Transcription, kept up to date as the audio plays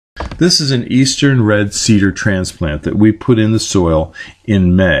This is an eastern red cedar transplant that we put in the soil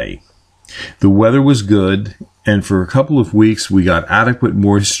in May. The weather was good, and for a couple of weeks we got adequate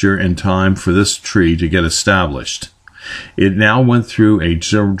moisture and time for this tree to get established. It now went through a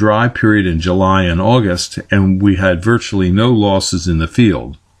dry period in July and August, and we had virtually no losses in the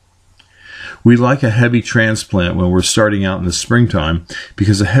field. We like a heavy transplant when we're starting out in the springtime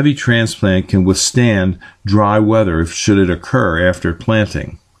because a heavy transplant can withstand dry weather should it occur after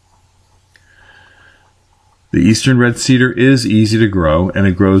planting. The eastern red cedar is easy to grow, and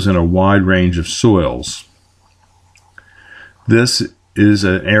it grows in a wide range of soils. This is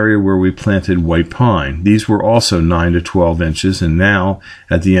an area where we planted white pine. These were also 9 to 12 inches, and now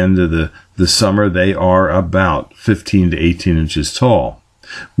at the end of the summer they are about 15 to 18 inches tall.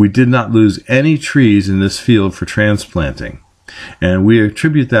 We did not lose any trees in this field for transplanting, and we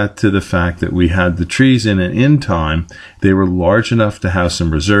attribute that to the fact that we had the trees in time. They were large enough to have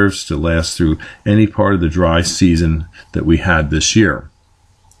some reserves to last through any part of the dry season that we had this year.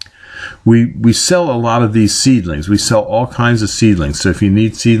 We sell a lot of these seedlings. We sell all kinds of seedlings. So if you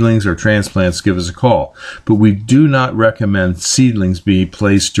need seedlings or transplants, give us a call. But we do not recommend seedlings be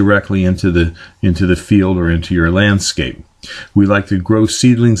placed directly into the field or into your landscape. We like to grow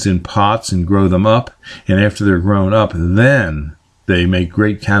seedlings in pots and grow them up, and after they're grown up, then they make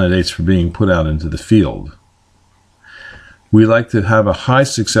great candidates for being put out into the field. We like to have a high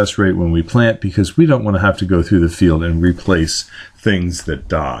success rate when we plant because we don't want to have to go through the field and replace things that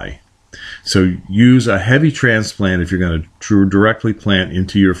die. So use a heavy transplant if you're going to directly plant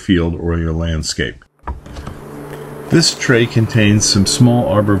into your field or your landscape. This tray contains some small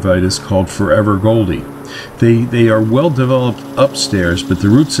arborvitaes called Forever Goldie. They are well developed upstairs, but the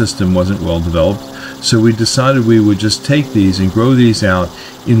root system wasn't well developed, so we decided we would just take these and grow these out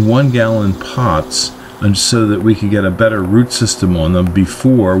in 1-gallon pots and so that we could get a better root system on them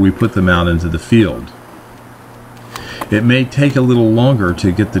before we put them out into the field. It may take a little longer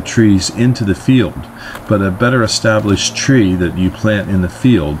to get the trees into the field, but a better established tree that you plant in the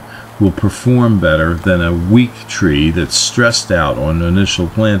field will perform better than a weak tree that's stressed out on initial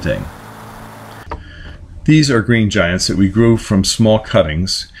planting. These are green giants that we grew from small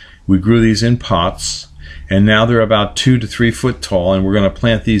cuttings. We grew these in pots, and now they're about 2 to 3 foot tall, and we're going to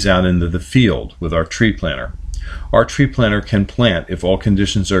plant these out into the field with our tree planter. Our tree planter can plant, if all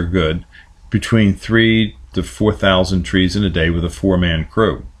conditions are good, between 3 to 4,000 trees in a day with a 4-man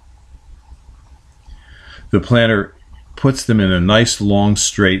crew. The planter puts them in a nice long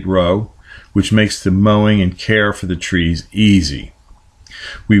straight row, which makes the mowing and care for the trees easy.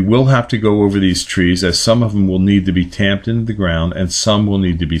 We will have to go over these trees, as some of them will need to be tamped into the ground and some will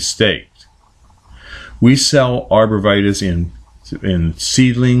need to be staked. We sell arborvitaes in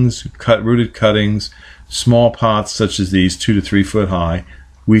seedlings, rooted cuttings, small pots such as these 2 to 3 foot high.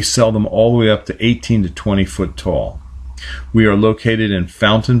 We sell them all the way up to 18 to 20 foot tall. We are located in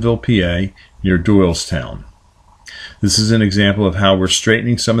Fountainville, PA, near Doylestown. This is an example of how we're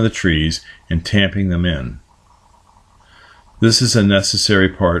straightening some of the trees and tamping them in. This is a necessary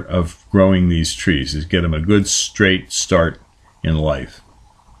part of growing these trees, is get them a good straight start in life.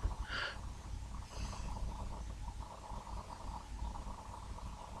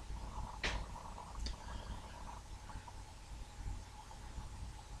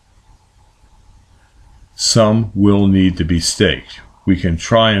 Some will need to be staked. We can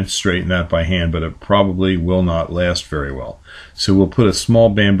try and straighten that by hand, but it probably will not last very well. So we'll put a small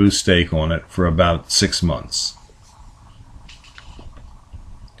bamboo stake on it for about 6 months.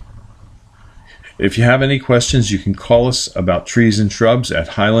 If you have any questions, you can call us about trees and shrubs at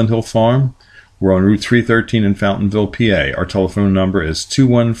Highland Hill Farm. We're on Route 313 in Fountainville, PA. Our telephone number is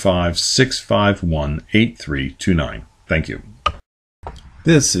 215-651-8329. Thank you.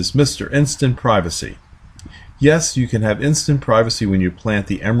 This is Mr. Instant Privacy. Yes, you can have instant privacy when you plant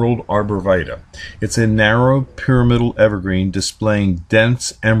the emerald arborvitae. It's a narrow pyramidal evergreen displaying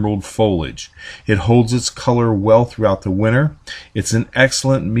dense emerald foliage. It holds its color well throughout the winter. It's an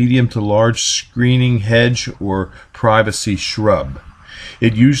excellent medium to large screening hedge or privacy shrub.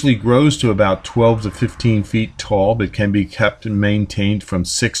 It usually grows to about 12 to 15 feet tall, but can be kept and maintained from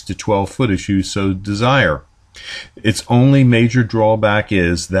 6 to 12 foot as you so desire. Its only major drawback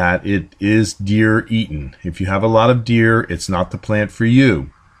is that it is deer eaten. If you have a lot of deer, it's not the plant for you.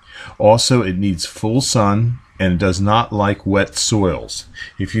 Also, it needs full sun and does not like wet soils.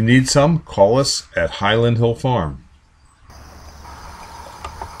 If you need some, call us at Highland Hill Farm.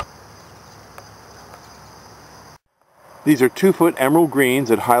 These are 2-foot emerald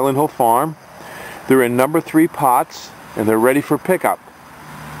greens at Highland Hill Farm. They're in number 3 pots and they're ready for pickup.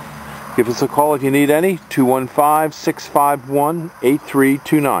 Give us a call if you need any,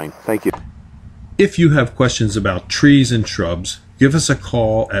 215-651-8329. Thank you. If you have questions about trees and shrubs, give us a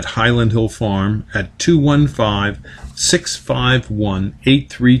call at Highland Hill Farm at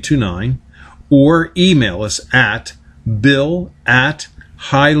 215-651-8329 or email us at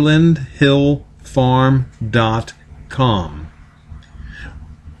bill@highlandhillfarm.com.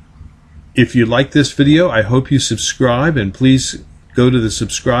 If you like this video, I hope you subscribe, and please go to the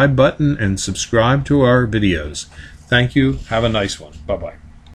subscribe button and subscribe to our videos. Thank you. Have a nice one. Bye-bye.